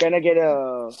 you kind of get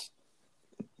a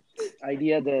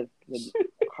idea that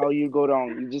how you go wrong.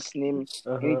 You just name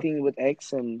Uh-huh. anything with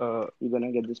X and Uh, you're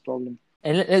gonna get this problem.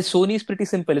 And Sony is pretty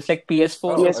simple. It's like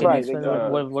PS4 Oh, or PS5, PS5.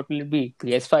 exactly. What will it be?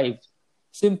 PS5.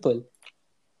 Simple.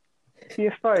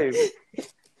 PS5.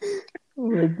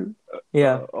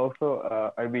 Yeah.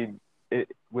 Also, I mean,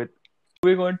 with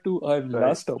Moving on to our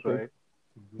last topic, right.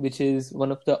 which is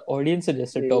one of the audience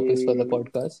suggested topics for the Eh,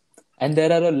 podcast. And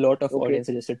there are a lot of Okay. audience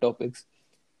suggested topics.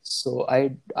 So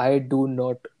I do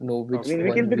not know which I mean, we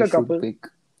one can pick we a should couple, pick. I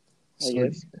So,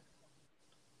 guess.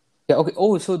 yeah, okay.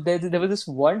 Oh, so there was this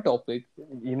one topic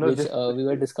You know, which just we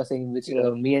were discussing, which Yeah.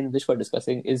 me and Vish were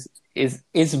discussing,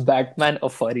 is Batman a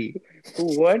furry?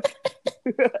 What?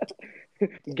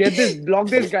 Get this, block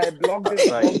this guy, block this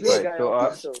right. guy So,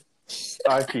 off the show.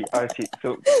 Archie.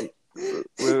 So,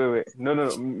 wait.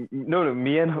 No.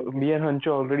 Me and Hancho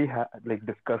already like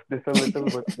discussed this a little.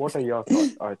 But what are your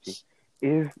thoughts, Archie?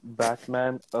 Is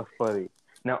Batman a furry?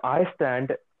 Now, I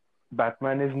stand.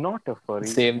 Batman is not a furry.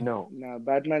 Same. No, Nah,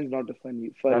 Batman's not a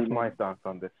furry that's man. my stance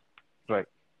on this. Right.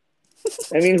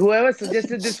 I mean, whoever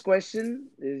suggested this question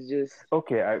is just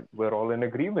Okay, we're all in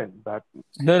agreement.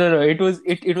 No. It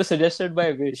was suggested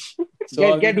by Vish.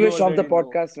 So get you Wish off the already know.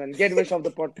 podcast, man. Get Wish off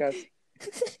the podcast.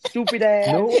 Stupid ass.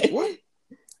 No,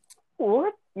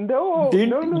 what? No,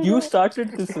 Didn't you no.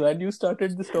 started this one? You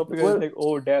started this topic. I was Well- like,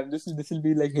 oh damn, this will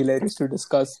be like hilarious to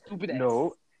discuss. Stupid ass.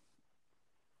 No.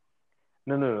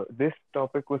 This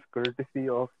topic was courtesy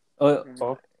of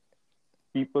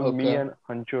people me Okay. and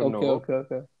Hancho know,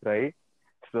 Okay. right?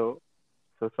 So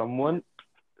someone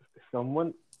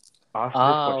asked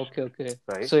this question, Okay.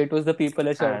 right? So it was the people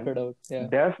I shouted And out. Yeah.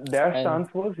 Their And-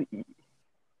 stance was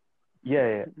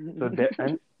So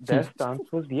their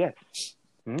stance was yes,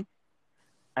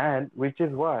 and which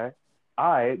is why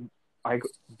I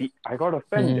got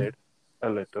offended a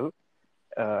little,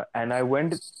 and I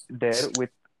went there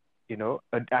with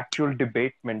an actual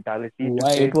debate mentality. to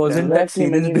Why say it wasn't that, that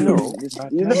serious? No,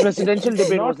 Even the presidential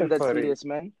debate not wasn't a that furry. serious,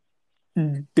 man.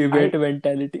 Debate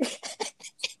mentality.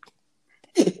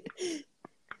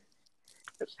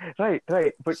 Right,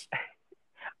 but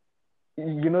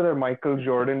the Michael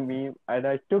Jordan meme, and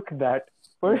I took that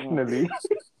personally.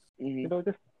 Mhm.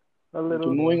 Just a little.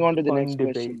 Okay, moving on to the fun next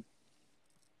debate question.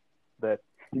 that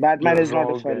Batman you're is not a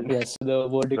wrong furry. and- Yes, the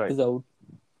verdict Right. is out.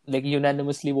 Like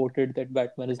unanimously voted that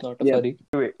Batman is not a Yeah. furry.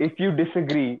 Anyway, if you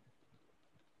disagree,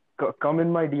 come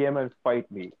in my DM and fight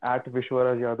me at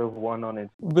Vishwaraj Yadav 1 on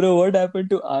Instagram. Bro, what happened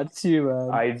to Archie, man?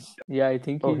 I I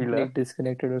think Oh, he he like left?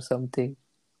 disconnected or something.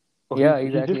 oh, Yeah, he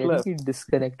exactly. just I left. think he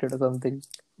disconnected or something.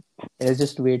 Let's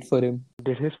just wait for him.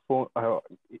 Did his phone?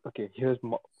 Okay, here's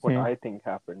what I think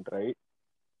happened. Right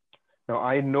now,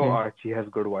 I know Archie has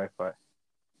good Wi-Fi,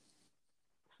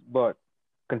 but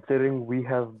considering we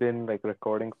have been like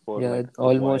recording for like a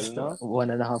almost while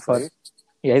now, 1.5 hours. right?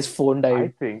 Yeah, his phone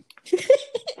died.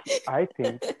 I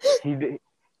think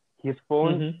his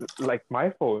phone, like my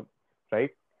phone, right?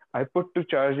 I put to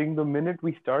charging the minute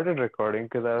we started recording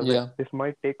because I was like, this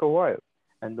might take a while,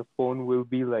 and the phone will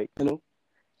be like Hello?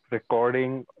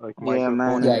 recording like Yeah, microphone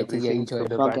man. and Yeah, I think, everything. he joined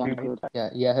so the Fuck battery Anchor.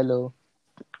 might- Yeah, hello.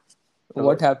 Hello?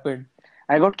 What happened?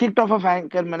 I got kicked off of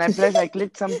Anchor, man. I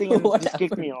clicked something and What it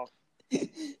kicked me happened? off.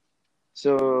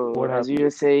 So, What as happened? you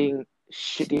were saying,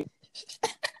 shitty.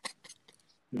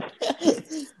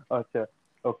 Acha,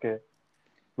 okay.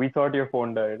 We thought your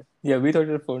phone died. Yeah, we thought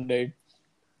your phone died.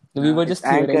 We were It's just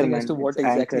Anchor, theorizing man. as to what It's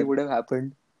exactly Anchor. would have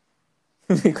happened.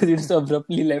 Because you just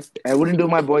abruptly left. I wouldn't do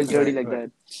my boys dirty like Right.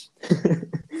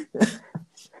 that.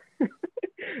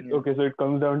 Yeah. Okay, so it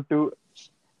comes down to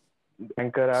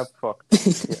Anchor app fuck.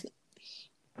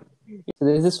 So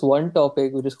there's this one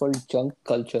topic which is called junk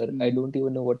culture. I don't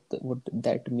even know what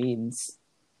that means.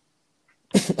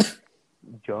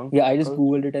 Junk? Yeah, I just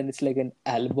googled it and it's like an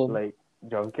album. Like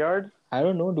junkyards? I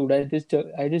don't know, dude. I just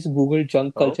googled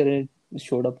junk culture and it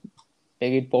showed up,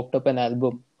 like it popped up an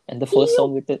album, and the first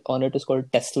song on it is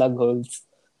called Tesla Girls.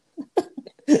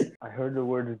 I heard the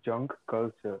word junk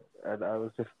culture and I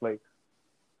was just like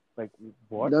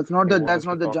what? That's not They the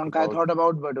wanted to talk junk I about thought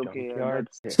about, but okay.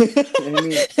 junkyards?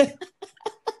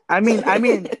 I mean, Okay,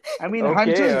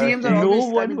 Huncho's DMs are no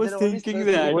always. one was they're always thinking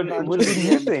thirsty that. for What Huncho's did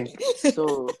you DMs. think?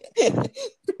 So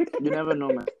you never know,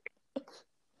 man.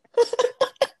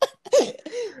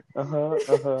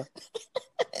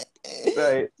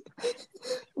 Right.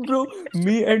 Bro,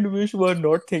 me and Vish were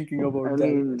not thinking about I that.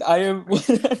 mean- I am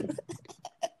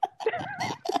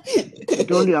I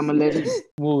told you I'm a legend.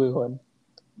 moving on.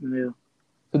 Yeah.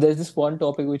 So there's this one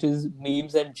topic which is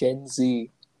memes and Gen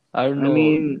Z. I don't I know.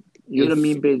 mean, you're a if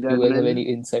meme page, you guys have man, any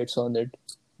insights on it?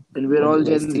 and we're What all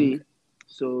do you guys Gen Z.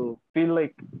 So Feel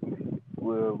like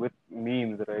with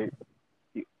memes, right?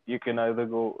 You can either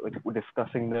go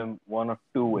discussing them one of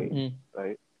two ways, Mm.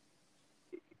 right?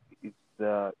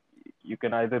 It's, you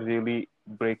can either really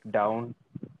break down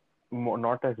more,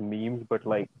 not as memes, but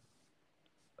like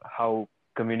how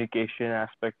communication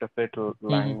aspect of it,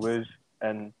 language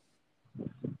and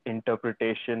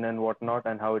interpretation and whatnot,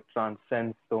 and how it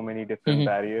transcends so many different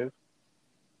barriers.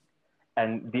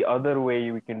 And the other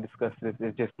way we can discuss this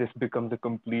is just this becomes a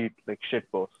complete like shit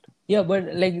post. Yeah, but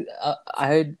like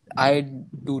I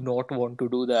do not want to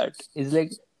do that. It's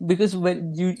like because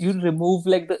when you remove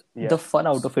like the fun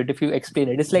out of it if you explain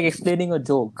it. It's like explaining a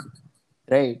joke,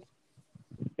 right?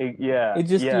 It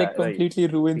just like Like completely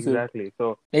ruins it. exactly. So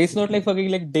Like, it's not like fucking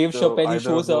like Dave Chappelle. He either of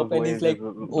shows those up and he's ways is like,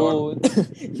 not. "Oh,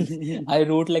 I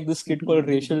wrote like this skit called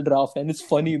Racial Draft, and it's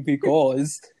funny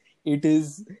because it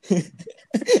is."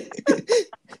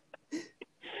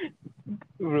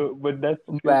 But that's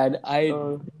Man,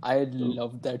 uh, I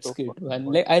love that so skit, man.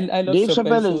 funny. Like I love Dave Chappelle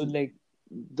Chappelle shows. is Like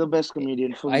the best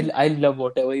comedian for me. I love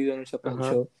whatever he's on a Chappelle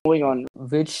show. Moving on,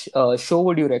 Which show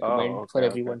would you recommend Oh, for okay.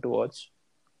 everyone to watch?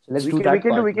 So let's we do can we that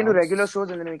can do part we can do now. regular shows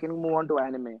and then we can move on to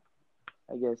anime,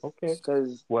 I guess, Okay.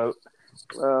 because Well,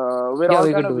 we're Yeah, all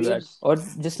we kind could of do that. weebs. Or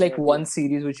just like Yeah, one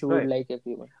series which you would right. like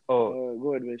everyone. Oh,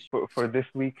 go ahead, Vish. for this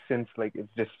week, since like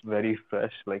it's just very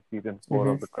fresh, like season 4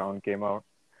 of The Crown came out.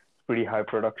 It's pretty high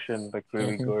production, like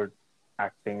really good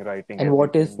acting, writing, And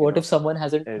what everything. if someone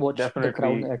hasn't It's watched The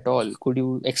Crown definitely at all? Could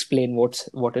you explain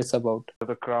what it's about?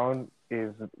 The Crown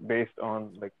is based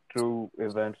on like true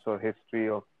events or history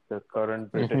of the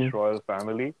current British royal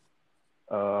family.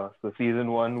 So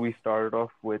season 1 we started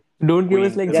off with Don't give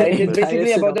us Queen like Yeah, the it's Elizabeth. entire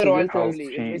basically about the synopsis. royal Just tell us family.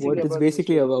 It's she- basically what it's about the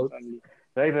basically history of the royal about.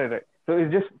 family. Right. So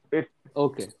it's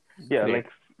Okay. yeah, Great.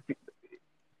 like,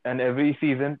 and every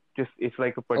season just it's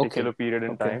like a particular Okay. period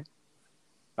in Okay.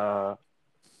 time.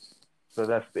 So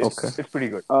that's Okay. it's pretty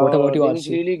good. What about you, There is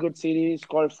Archie? really good series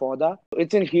called Fauda.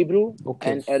 It's in Hebrew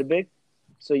Okay. and Arabic.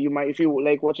 So you might, if you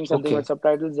like watching something Okay. with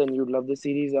subtitles, then you'd love the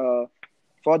series.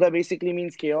 Fauda basically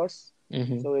means chaos.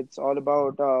 Mm-hmm. So it's all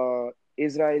about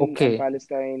Israel and Okay.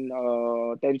 Palestine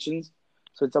tensions.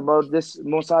 So it's about this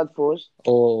Mossad force,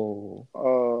 Oh.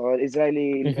 Israeli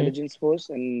Mm-hmm. intelligence force,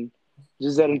 and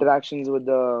just their interactions with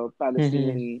the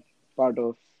Palestinian part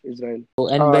of Israel. Oh,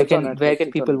 and where It's on can Netflix. It's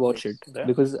on people watch Netflix. it? Yeah.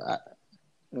 Because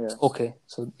Yeah. okay,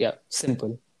 so yeah,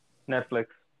 simple. Netflix.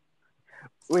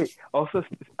 Wait, also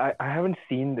I haven't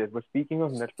seen this, but speaking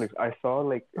of Netflix, I saw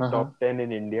like top 10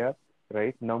 in India,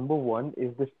 right? Number 1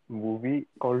 is this movie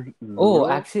called Oh, Ludo,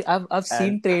 actually, I've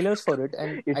seen and trailers for it,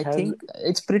 and it I has think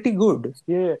it's pretty good.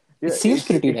 yeah It seems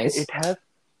pretty nice. it has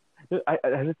I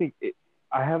don't think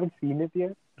I haven't seen it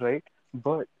yet, right?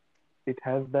 But it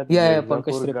has that Yeah,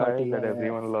 Pankaj Mirzapur guy Tripathi. that Yeah.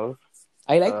 everyone loves.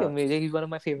 I like Uh, him. He's one of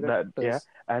my favorite actors. Yeah,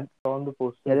 and on the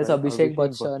poster, Yeah, there's right, Abhishek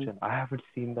Bachchan. I haven't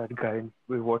seen that guy.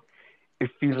 What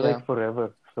it feels Yeah. like forever.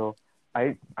 So I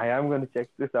am gonna check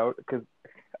this out because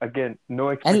again, no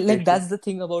And expectations. like that's the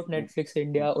thing about Netflix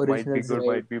India Might be originals, good, right?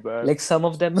 might be bad. Like some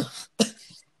of them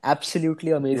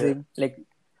absolutely amazing. Like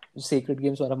Sacred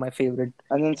Games, one of my favorite.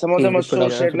 And then some of them are so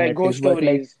productions shit, on like Netflix, Ghost but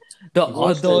like Stories. the Ghost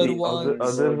other Stories. ones,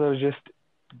 Others are just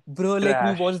bro. Like we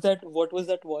trash. watched that. What was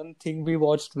that one thing we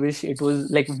watched? Which it was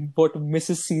like what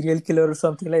Mrs. Serial Killer or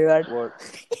something like that. What?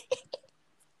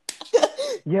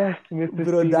 Yes, Mr.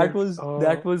 Bro, that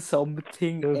Stevens. was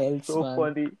something It was else, so man.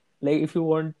 funny. Like if you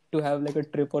want to have like a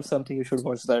trip or something, you should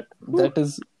watch that. That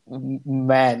is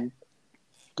man.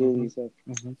 Crazy stuff.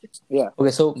 Mhm. Yeah.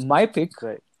 Okay, so my pick,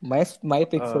 Right. my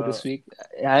pick for this week,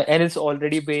 and it's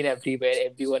already been everywhere.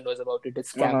 Everyone knows about it.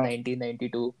 It's Camp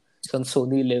 1992. It's on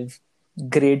Sony Live.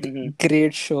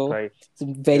 Great show. Right. It's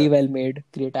very well made.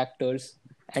 Great actors,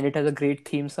 and it has a great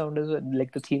theme sound as well,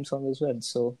 like the theme song as well.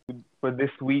 So For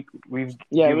this week, we've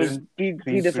Yeah, it was given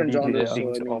three different pretty genres. So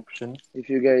distinct I mean, options. if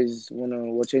you guys wanna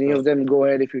watch any of them, go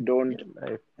ahead. If you don't,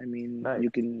 Nice. I mean, Nice.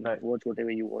 you can Nice. watch whatever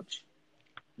you watch.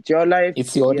 It's your life.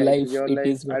 it's your Yeah, life. it's your It life.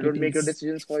 is what I don't it make your is.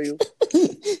 decisions for you.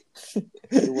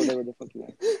 Do whatever the fuck you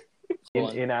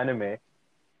want. In anime,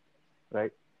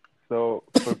 right? So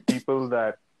for people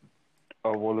that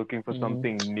were looking for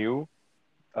something new,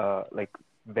 like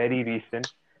very recent,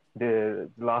 the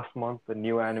last month a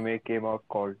new anime came out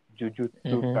called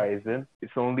Jujutsu Kaisen.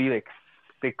 It's only like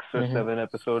 6 or 7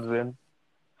 episodes in,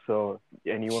 so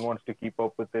anyone wants to keep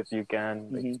up with it, you can.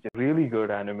 Like, just really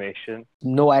good animation.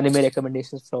 No anime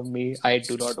recommendations from me. I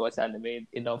do not watch anime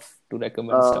enough to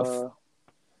recommend stuff.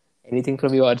 Anything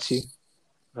from you, Archie?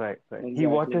 Right. Exactly. He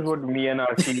watches what me and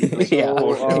Archie like, Yeah,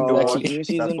 force him to exactly. watch. New That's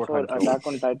season what for Hunter Attack watches.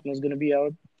 on Titan is gonna be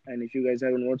out, and if you guys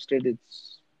haven't watched it,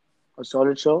 it's a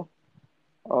solid show.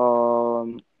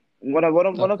 One of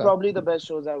Okay. probably the best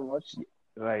shows I've watched.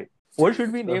 Right. What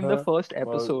should we name the Uh-huh. first Well,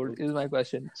 episode? Is my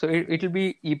question. So it'll be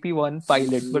EP1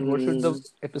 pilot, but what should the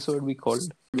episode be called?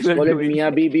 We're Call it doing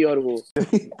Mia Bibi or Wo.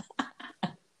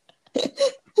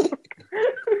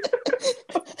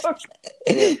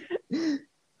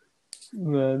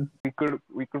 man.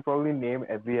 we could probably name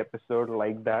every episode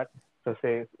like that. So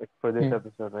say like, for this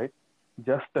episode, right?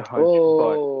 Just a hunch,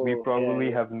 but we probably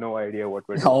yeah. have no idea what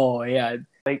we're doing. Oh yeah,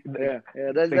 Like, Yeah,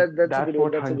 like that's a that's good what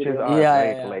one. That's a good hunches one. are, Yeah, right?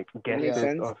 yeah, yeah. Like Makes guesses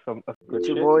sense. or some of good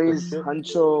So shit. boys, good shit.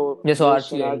 Hancho, Yeah, so Vish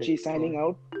Archie and ended. Archie signing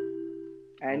out.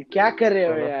 And क्या कर रहे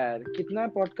हो चलो। यार? कितना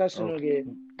podcast सुनोगे?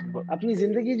 But अपनी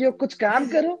जिंदगी जो कुछ काम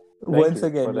करो. Once you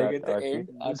again, for like that, at the Archie. end,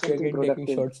 Do Archie something again taking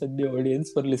productive. shots at the audience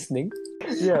for listening.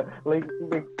 yeah, like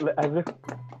as if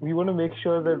we want to make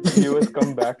sure that viewers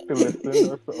come back to listen,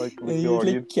 or so, like with the He's like,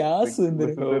 audience. क्या Like, soon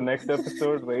this रहे is हो? the next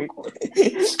episode, right?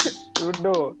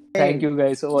 No. Thank you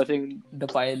guys for watching the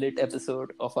pilot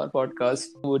episode of our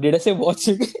podcast. Oh, did I say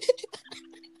watching?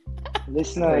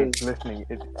 Listeners, Right, listening.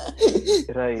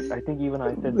 Right. I think even I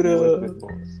said viewers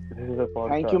before. This is a podcast.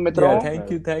 thank you, Mitro.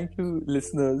 Yeah, thank you,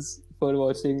 listeners, for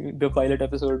watching the pilot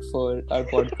episode for our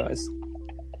podcast.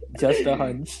 Just a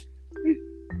hunch.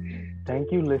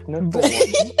 Thank you, listeners, for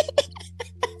watching.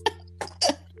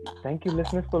 Thank you,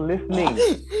 listeners, for listening.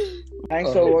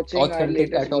 Thanks for watching our Authentic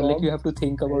latest at all. Like vlog. you have to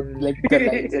think about like the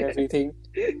lines and everything.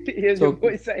 Here's So- your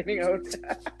boy signing out.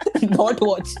 Not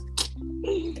watch.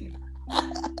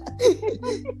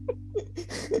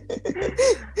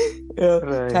 Yeah,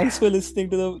 Right. thanks for listening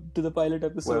to the pilot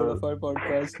episode Well- of our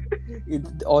podcast.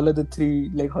 All of the three,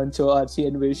 like Hancho, Archie,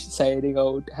 and Vish, signing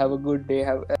out. Have a good day.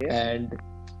 And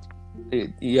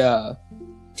yeah.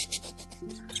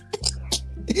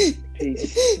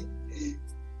 Peace.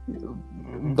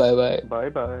 Bye bye. Bye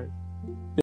bye.